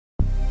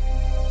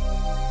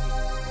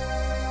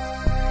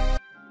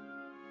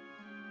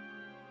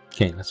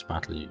Okay, let's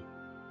battle you.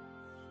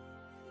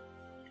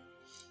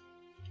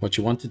 What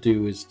you want to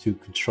do is to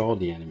control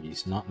the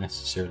enemies, not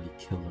necessarily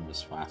kill them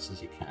as fast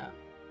as you can.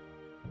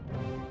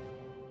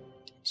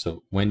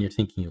 So when you're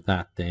thinking of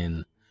that,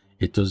 then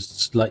it does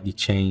slightly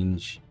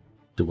change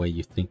the way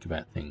you think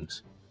about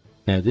things.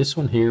 Now this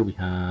one here, we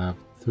have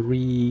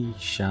 3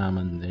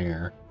 Shaman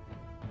there.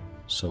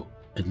 So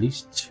at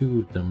least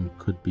 2 of them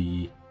could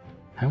be...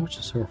 How much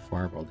is her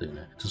fireball doing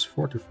now? It does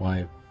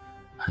 45,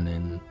 and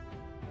then...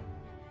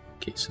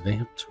 Okay, so they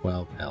have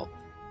 12 health.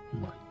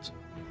 Right.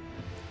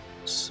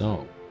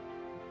 So...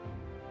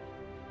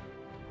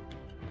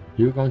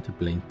 You're going to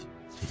blink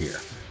to here.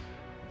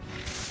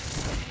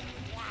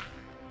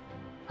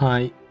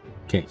 Hi.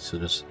 Okay, so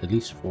there's at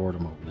least 4 of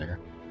them over there.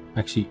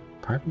 Actually,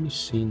 part of me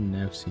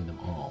now seen them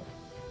all.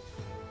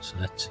 So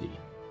let's see.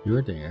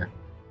 You're there.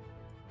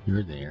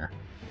 You're there.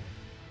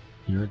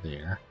 You're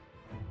there.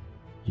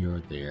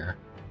 You're there.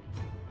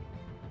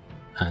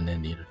 And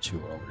then the other 2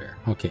 are over there.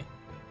 Okay.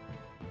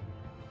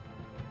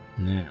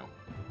 Now.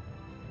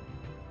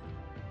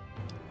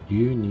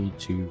 You need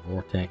to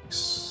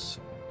vortex.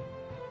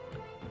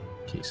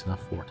 Okay, so that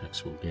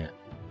vortex will get...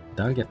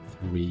 That'll get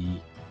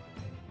 3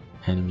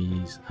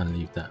 enemies and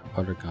leave that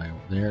other guy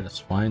over there. That's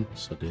fine.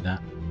 So do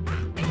that.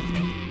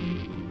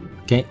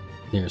 Okay,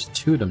 there's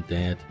 2 of them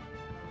dead.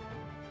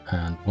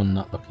 And 1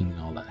 not looking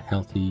all that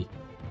healthy.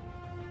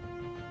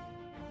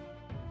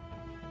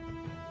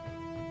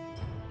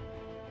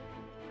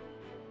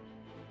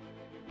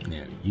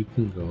 Now, you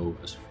can go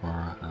as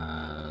far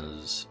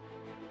as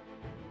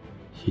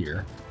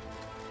here.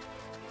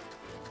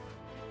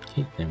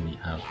 Okay, then we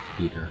have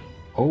Peter.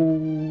 Oh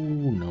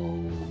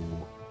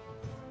no.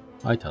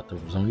 I thought there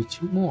was only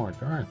 2 more.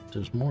 There aren't.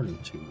 There's more than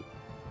 2.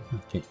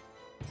 Okay.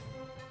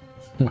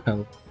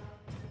 Well,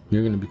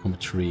 you're going to become a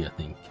tree, I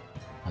think.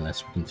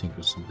 Unless we can think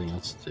of something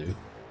else to do.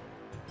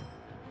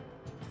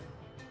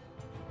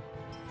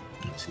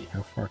 Let's see,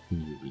 how far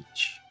can you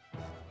reach?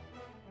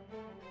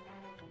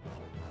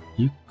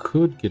 You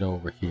could get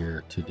over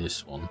here to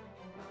this one.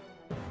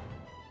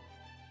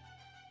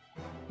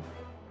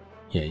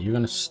 Yeah, you're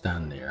going to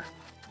stand there.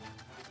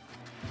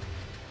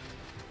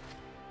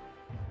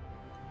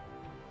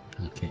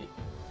 Okay.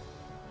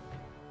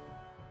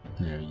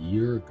 Now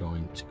you're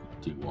going to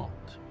do what?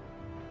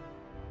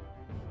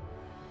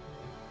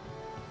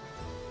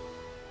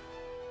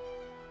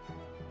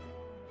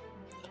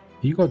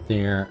 You go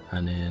there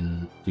and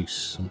then do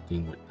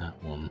something with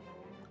that one.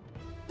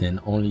 Then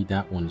only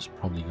that one is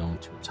probably going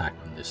to attack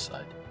on this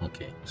side.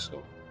 Okay,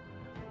 so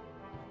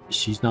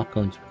she's not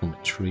going to become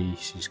a tree.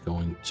 She's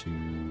going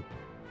to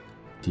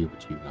deal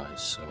with you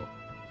guys. So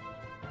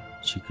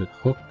she could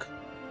hook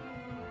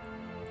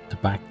the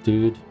back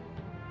dude,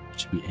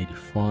 which would be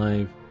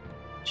 85.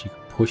 She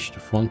could push the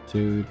front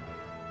dude,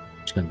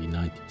 which is going to be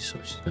 90. So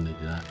she's going to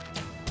do that.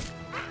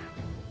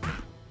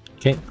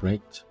 Okay,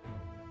 great.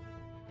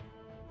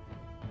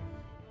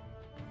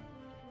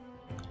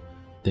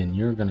 Then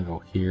you're going to go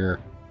here.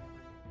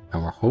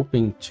 And we're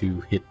hoping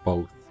to hit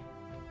both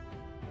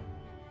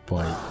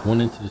by 1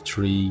 into the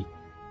tree,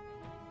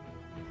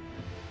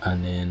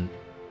 and then,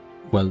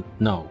 well,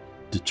 no,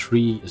 the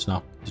tree is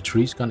not, the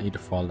tree's going to either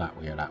fall that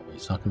way or that way.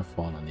 It's not going to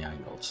fall on the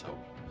angle, so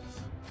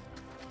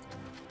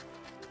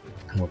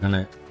we're going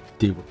to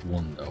deal with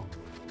 1 though.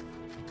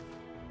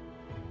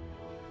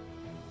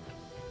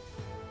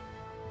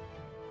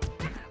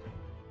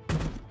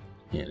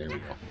 Yeah, there we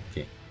go.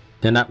 Okay,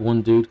 then that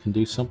 1 dude can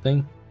do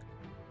something.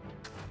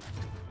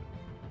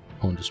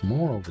 Oh, and there's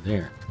more over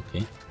there.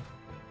 Okay.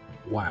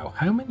 Wow,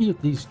 how many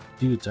of these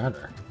dudes are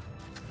there?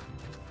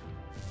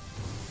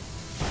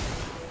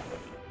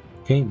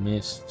 Okay,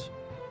 missed.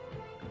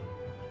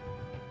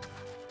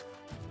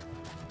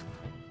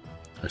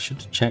 I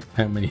should have checked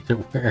how many there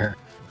were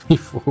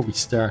before we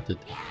started,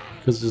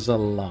 because there's a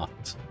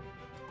lot.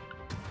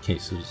 Okay,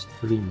 so there's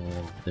 3 more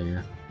over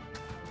there.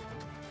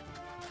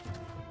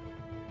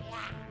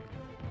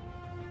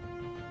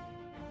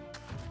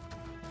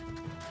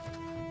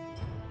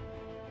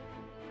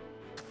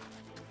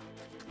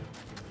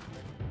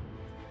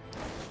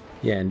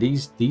 Yeah, and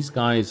these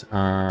guys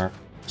are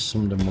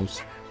some of the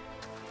most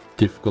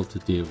difficult to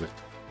deal with,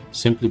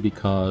 simply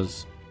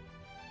because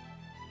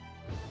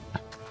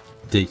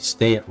they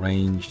stay at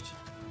ranged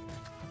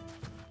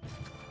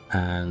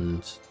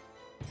and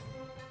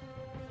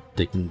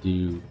they can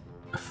do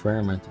a fair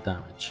amount of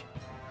damage.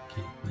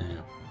 Okay,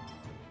 now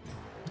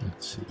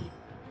let's see.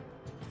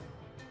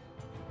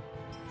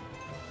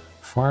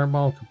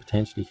 Fireball could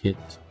potentially hit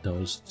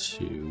those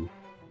 2.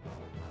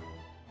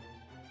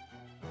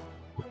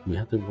 We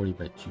have to worry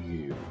about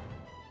you.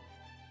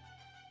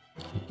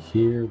 Okay,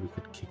 here we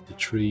could kick the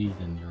tree,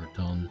 then you're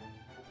done.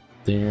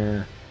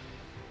 There.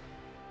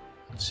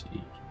 Let's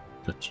see.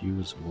 Got you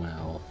as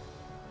well.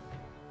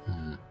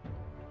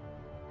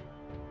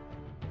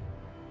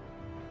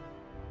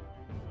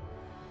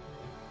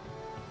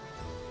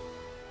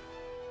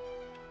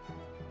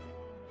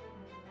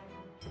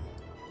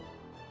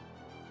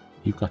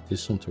 You've got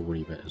this one to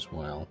worry about as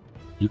well.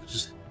 You could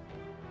just...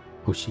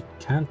 Oh, she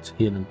can't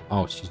hit him.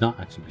 Oh, she's not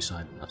actually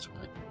beside him, that's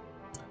right.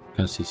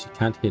 Because see, she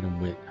can't hit him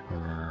with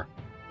her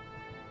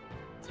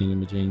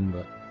thingamajig,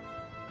 but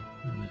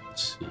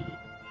let's see.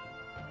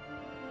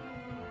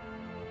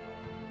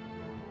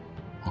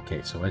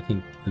 Okay, so I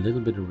think a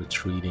little bit of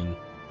retreating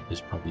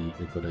is probably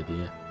a good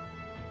idea.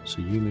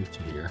 So you move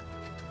to here.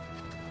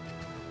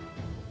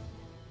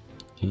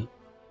 Okay.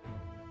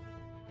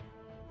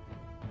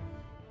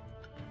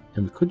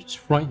 And we could just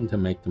frighten to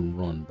make them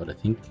run, but I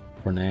think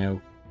for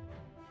now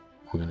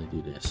we're going to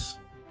do this.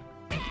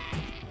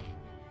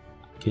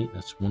 Okay,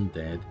 that's one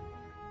dead.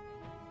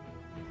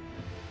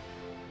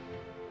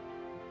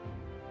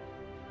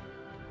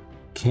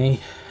 Okay,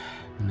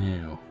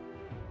 now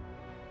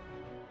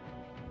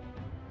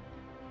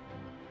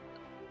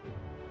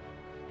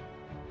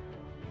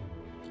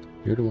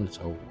you're the one that's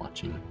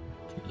overwatching.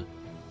 Okay.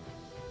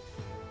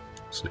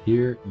 So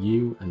here,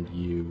 you and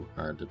you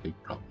are the big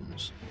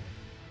problems.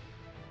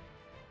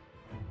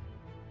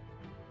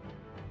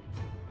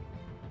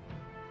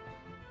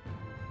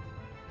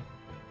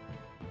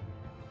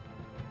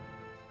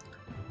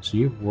 So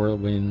you have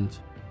whirlwind.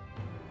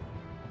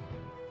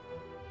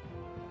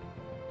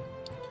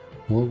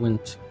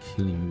 Whirlwind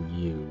killing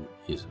you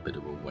is a bit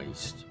of a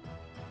waste.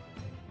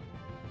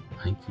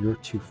 I think you're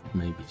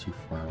maybe too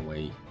far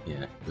away.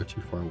 Yeah, you're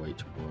too far away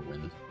to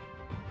whirlwind.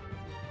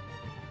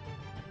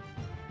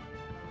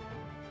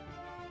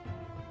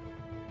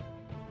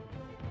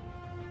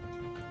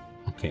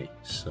 Okay,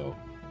 so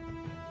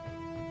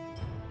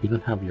you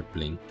don't have your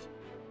blink,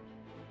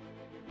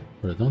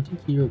 but I don't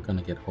think you're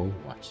gonna get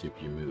overwatched if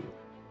you move.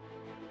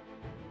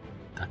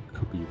 That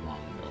could be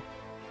wrong though.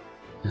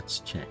 Let's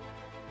check.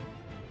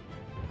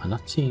 I'm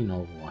not seeing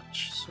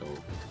overwatch, so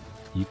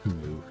you can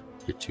move.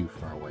 You're too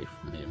far away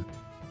from him.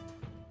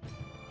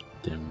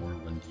 Then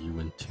whirlwind you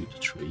into the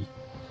tree.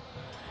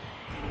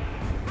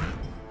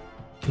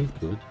 Okay,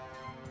 good.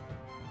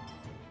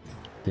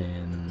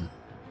 Then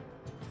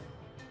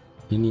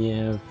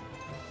Liniev,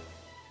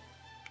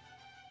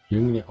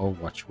 you're gonna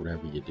overwatch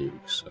whatever you do,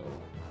 so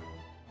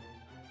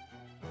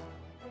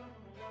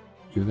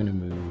you're gonna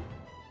move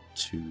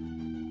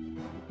to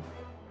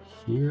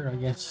here, I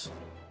guess.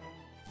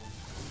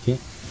 Okay,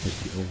 there's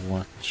the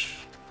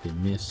overwatch. They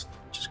missed,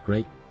 which is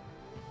great.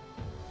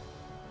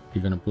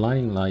 You're gonna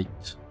blinding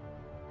light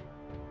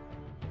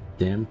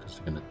them because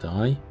they're gonna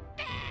die.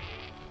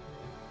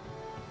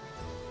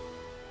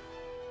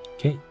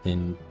 Okay,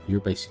 then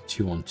you're basically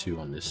 2-on-2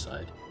 on this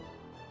side.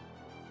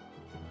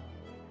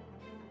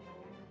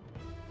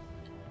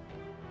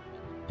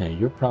 Now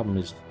your problem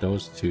is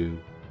those two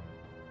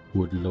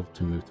would love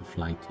to move to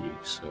flank you,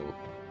 so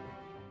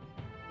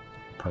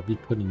probably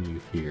putting you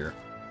here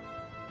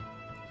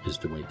is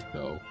the way to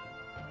go.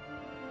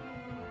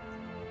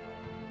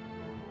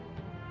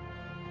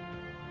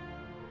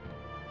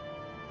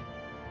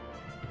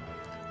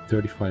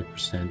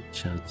 %35%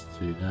 chance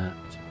to do that.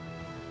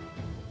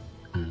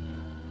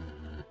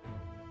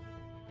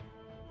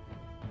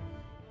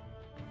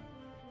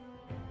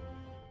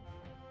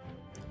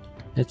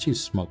 Let's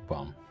use smoke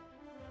bomb.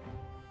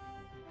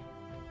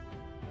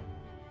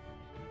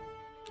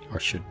 Or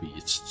should be.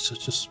 It's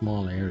such a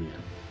small area.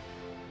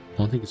 I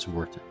don't think it's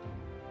worth it.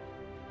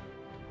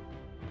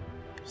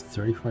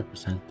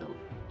 35% though.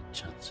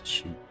 Chance to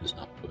shoot is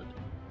not good.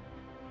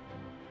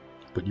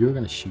 But you're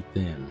gonna shoot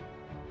them.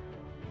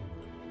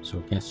 So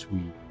I guess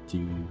we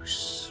do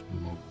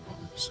smoke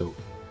bomb. So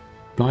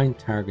blind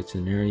targets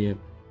an area.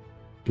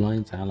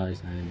 Blinds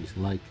allies and enemies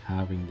like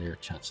having their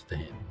chance to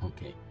hit.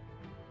 Okay.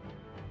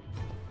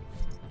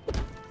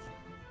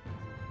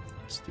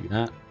 Let's do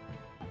that.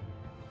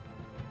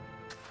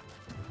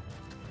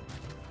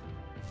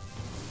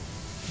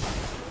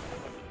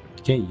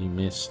 Okay, you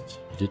missed.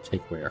 You did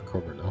take away our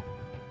cover though,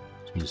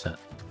 which means that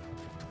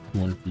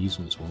one of these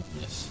ones won't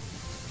miss.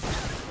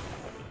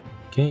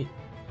 Okay,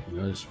 you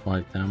got us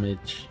 5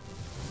 damage.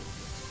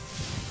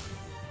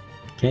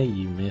 Okay,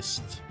 you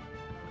missed.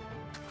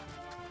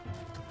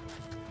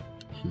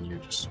 And you're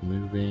just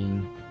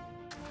moving.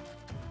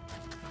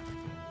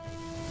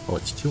 Oh,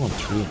 it's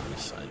 2-on-3 on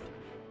this side.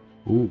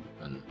 Ooh,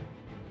 and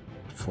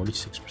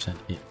 46%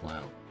 hit.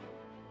 Wow,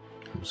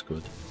 that was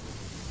good.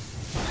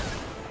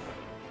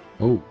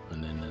 Oh,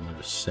 and then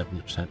another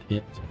 70%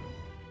 hit.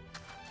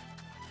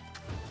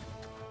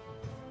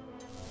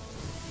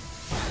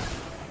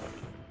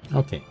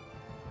 Okay.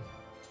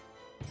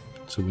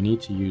 So we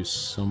need to use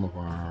some of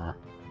our...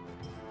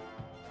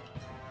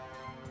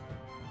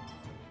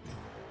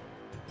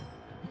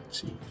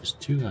 Let's see, there's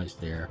 2 guys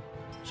there.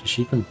 So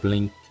she can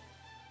blink,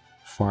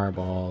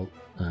 fireball,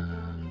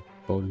 and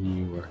both of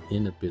you are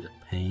in a bit of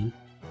pain.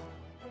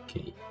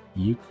 Okay,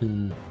 you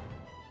can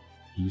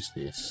use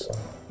this.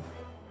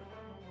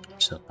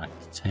 Set back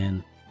to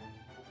 10.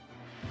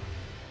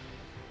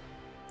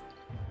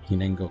 You can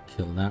then go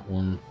kill that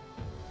one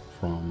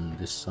from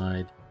this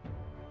side.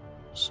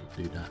 So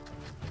do that.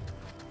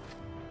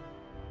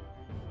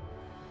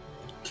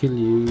 Kill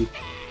you,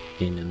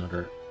 gain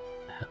another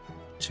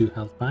 2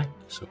 health back,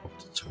 so up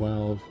to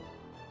 12.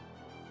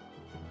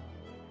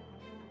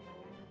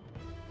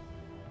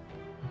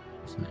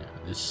 So now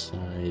this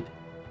side,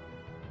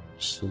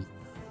 still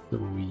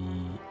after we...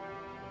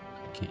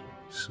 Okay,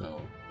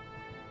 so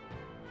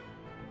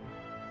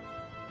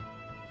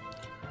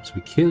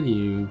we kill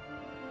you,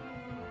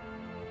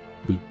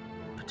 we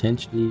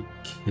potentially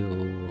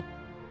kill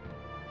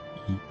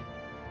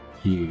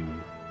you.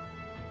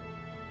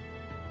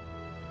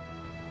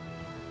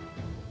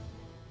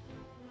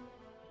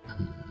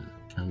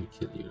 Can we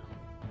kill you?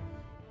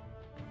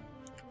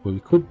 Well,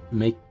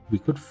 we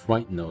could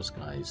frighten those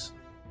guys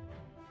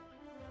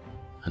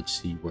and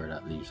see where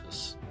that leaves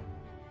us.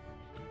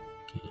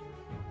 Okay.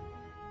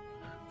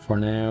 For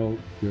now,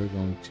 you're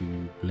going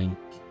to blink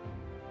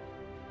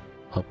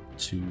up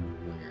to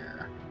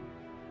where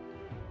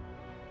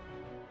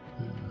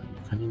you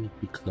kind of need to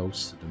be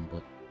close to them,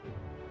 but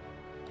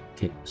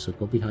okay, so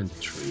go behind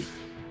the tree,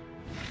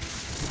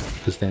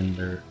 because then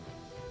they're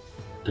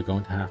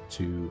going to have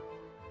to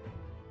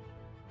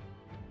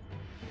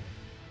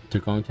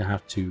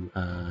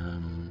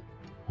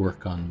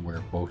work on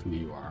where both of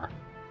you are.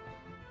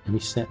 Let me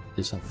set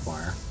this on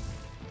fire.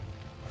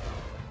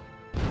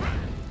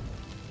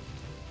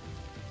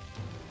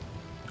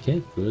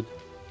 Okay, good.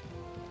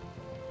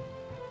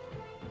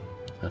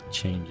 That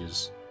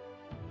changes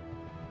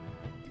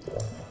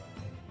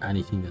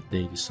anything that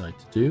they decide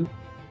to do.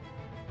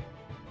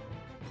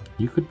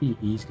 You could be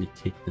easily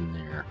kicked in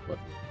there, but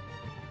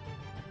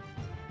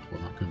we're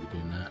not going to be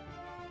doing that.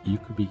 You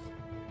could be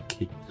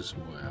kicked as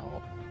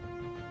well,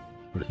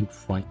 but I think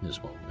frighten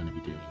is what we're going to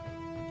be doing.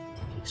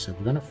 Okay, so if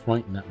we're going to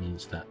frighten, that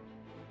means that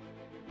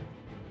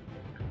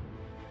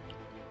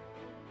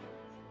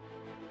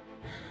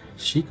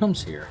she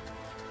comes here,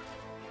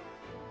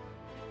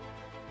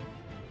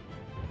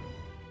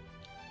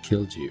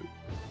 killed you.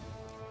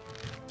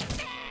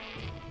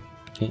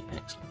 Okay,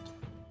 excellent.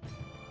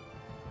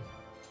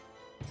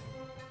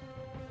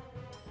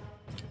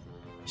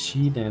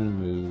 She then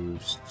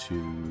moves to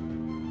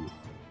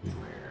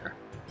where?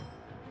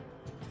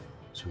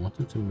 So I want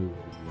them to move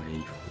away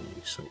from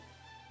you. So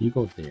you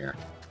go there,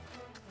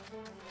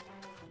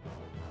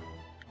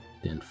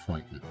 then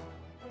frighten.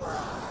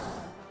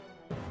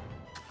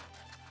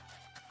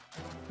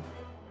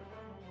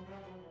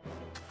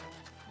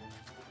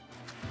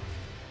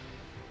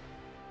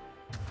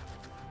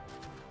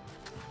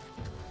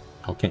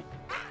 Okay.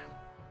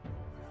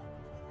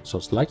 So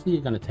it's likely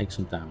you're going to take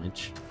some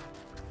damage.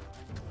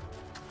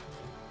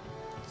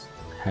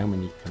 How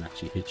many can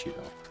actually hit you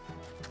though?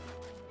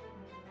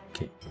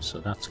 Okay, so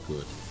that's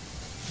good.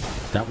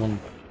 That one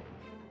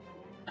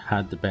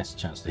had the best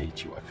chance to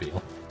hit you, I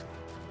feel.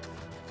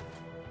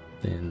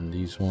 Then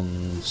these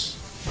ones...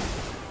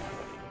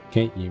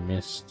 Okay, you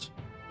missed.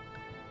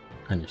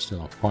 And you're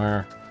still on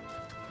fire.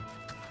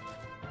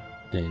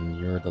 Then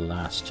you're the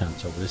last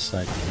chance over this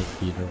side to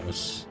hit either of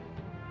us.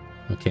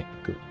 Okay,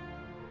 good.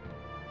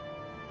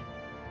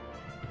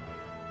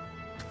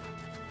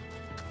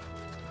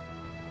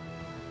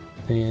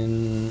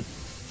 Then,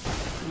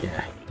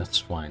 yeah, that's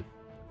fine.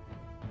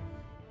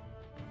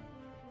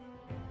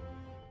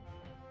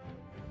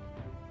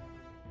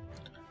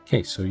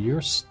 Okay, so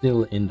you're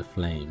still in the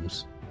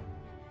flames.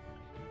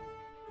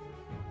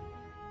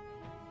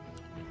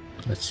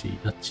 Let's see,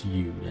 that's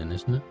you then,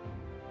 isn't it?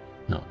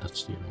 No,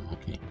 that's you.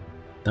 Okay,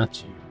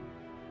 that's you.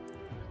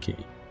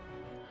 Okay,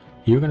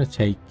 you're going to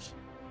take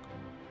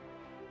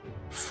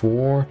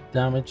 4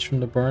 damage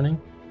from the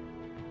burning.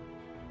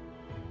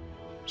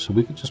 So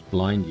we could just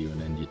blind you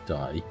and then you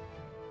die.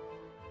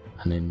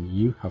 And then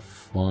you have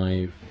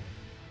 5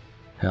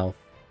 health.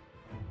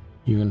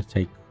 You're going to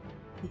take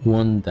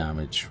 1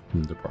 damage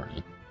from the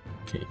burning.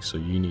 Okay, so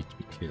you need to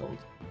be killed.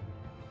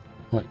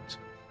 Right.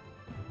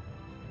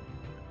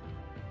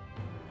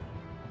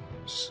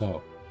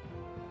 So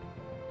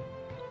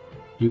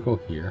you go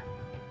here.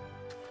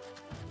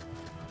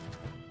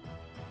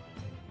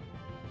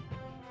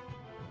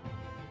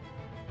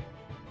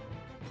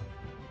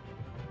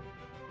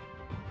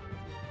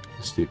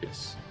 Let's do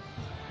this.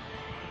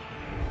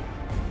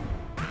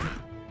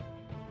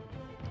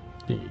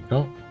 There you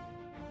go.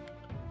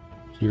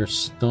 So you're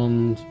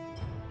stunned.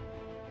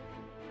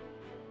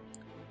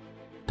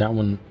 That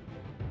one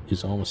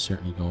is almost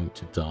certainly going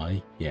to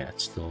die. Yeah,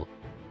 it's still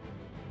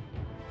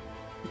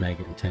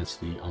mega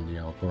intensity on the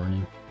owl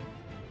burning.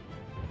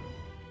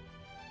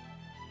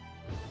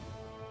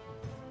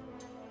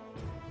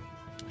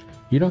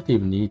 You don't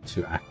even need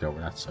to act over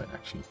that side,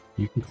 actually.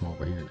 You can come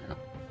over here now.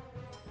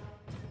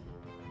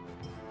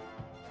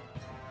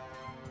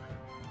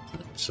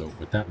 So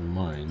with that in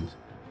mind,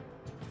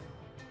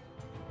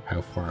 how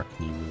far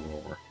can you move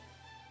over?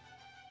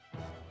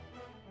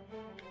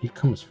 You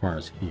come as far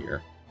as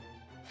here.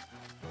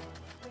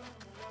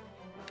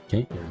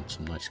 Okay, you're in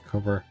some nice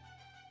cover.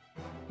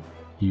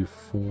 You've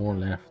 4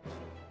 left.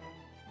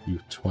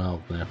 You've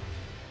 12 left.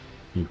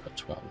 You've got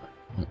 12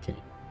 left. Okay.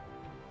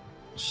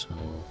 So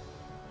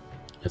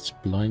it's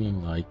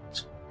blinding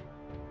light.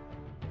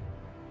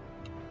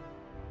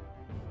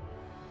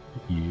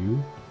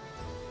 You.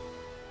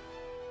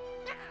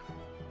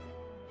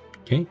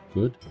 Okay,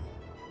 good.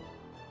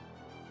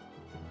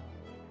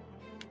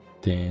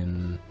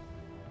 Then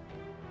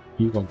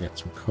you go get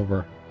some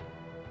cover.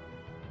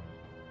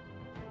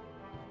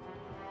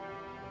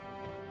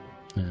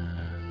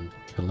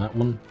 kill that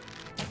one.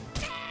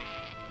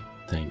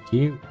 Thank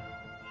you.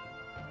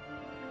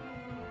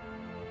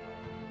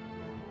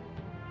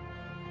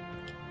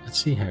 Let's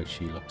see how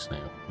she looks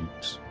now.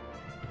 Oops.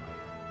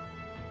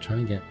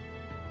 Trying to get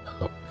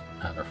a look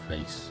at her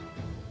face.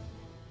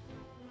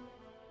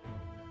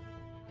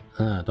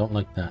 Ah, I don't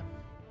like that.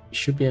 You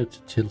should be able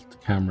to tilt the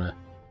camera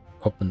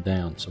up and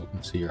down so we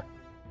can see her.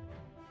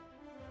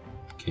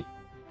 Okay,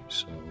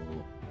 so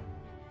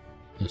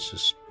let's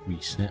just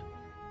reset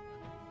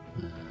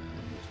and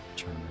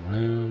turn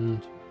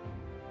around,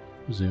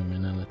 zoom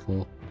in a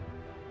little.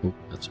 Oh,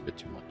 that's a bit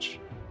too much.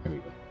 There we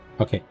go.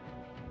 Okay,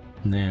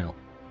 now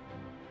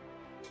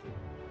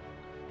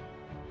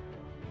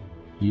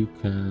you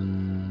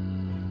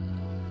can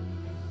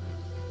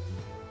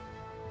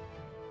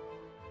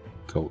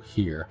go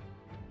here.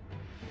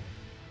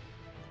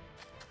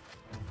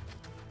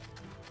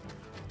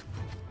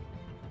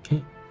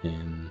 Okay,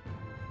 and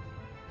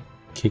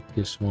kick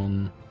this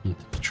one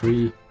into the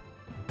tree.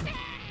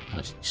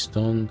 Nicely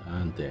stunned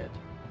and dead.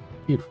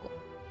 Beautiful.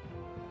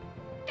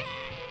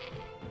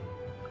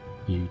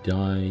 You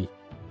die.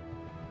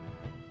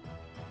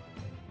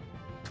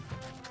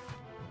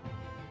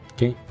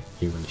 Okay,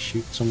 you're going to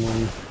shoot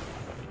someone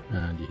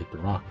and you hit the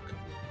rock.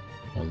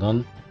 Well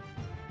done.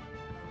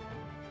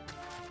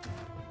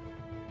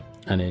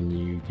 And then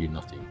you do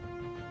nothing.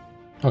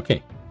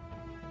 Okay.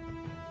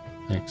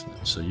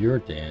 Excellent. So you're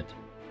dead.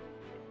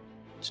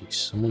 See,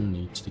 someone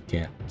needs to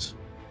get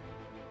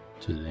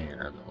to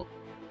there though.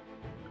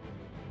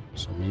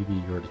 So maybe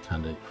you're the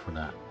candidate for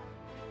that.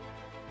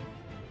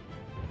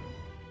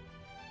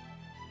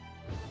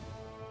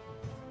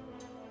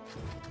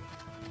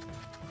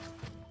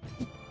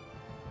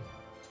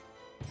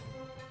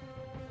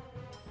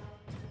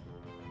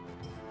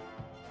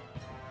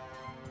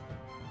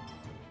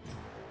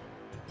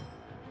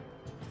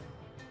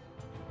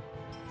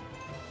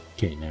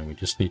 Okay, now we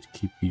just need to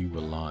keep you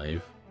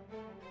alive.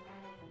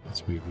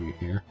 Let's move you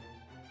here.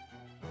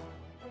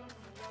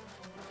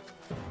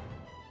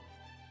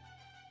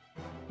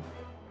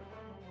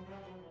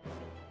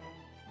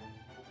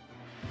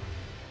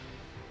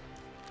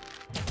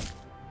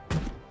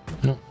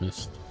 No,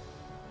 missed.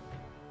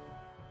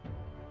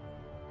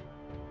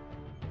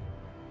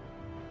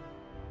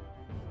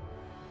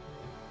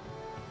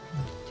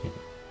 Okay.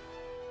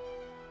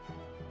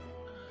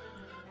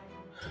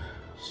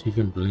 So you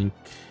can blink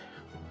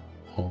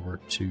over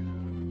to,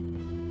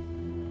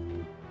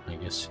 I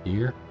guess,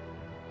 here.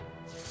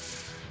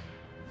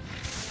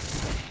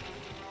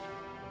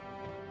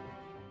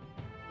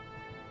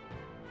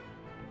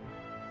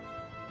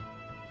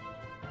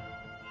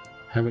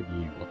 How about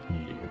you? What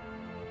can you do?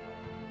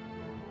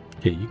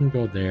 Okay, you can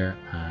go there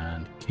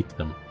and kick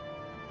them.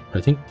 But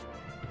I think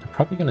they're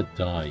probably going to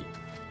die.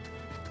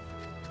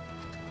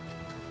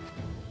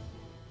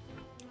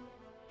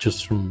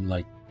 Just from,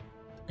 like,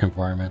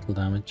 environmental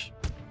damage.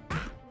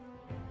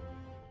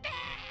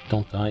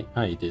 Don't die.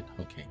 Ah, you did.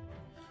 Okay.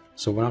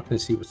 So we're not going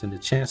to see what's in the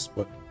chest,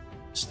 but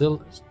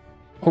still...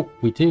 Oh,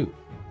 we do.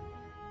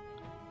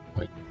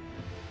 Wait.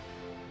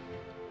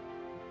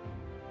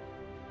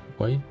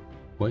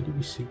 Why do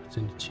we see what's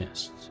in the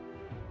chest?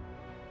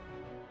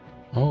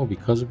 Oh,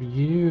 because of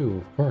you,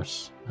 of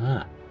course.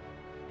 Ah.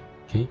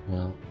 Okay,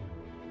 well...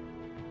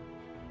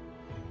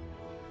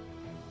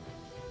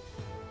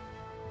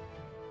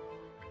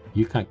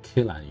 You can't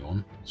kill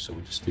anyone, so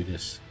we just do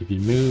this. If you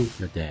move,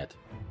 you're dead.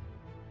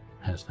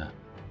 How's that?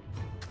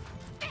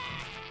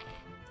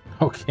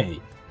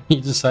 Okay,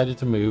 he decided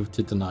to move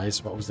to deny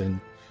us what was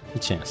in the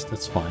chest.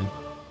 That's fine.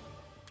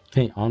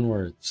 Okay,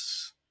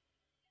 onwards.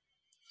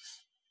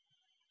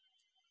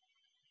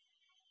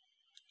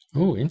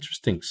 Oh,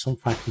 interesting. Some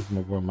factions in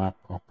the world map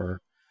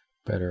offer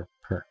better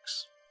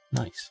perks.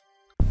 Nice.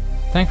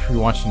 Thanks for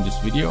watching this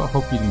video. I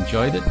hope you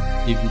enjoyed it.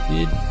 If you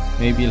did,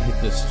 maybe you'll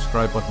hit the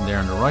subscribe button there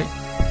on the right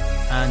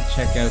and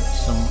check out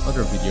some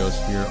other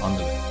videos here on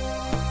the left.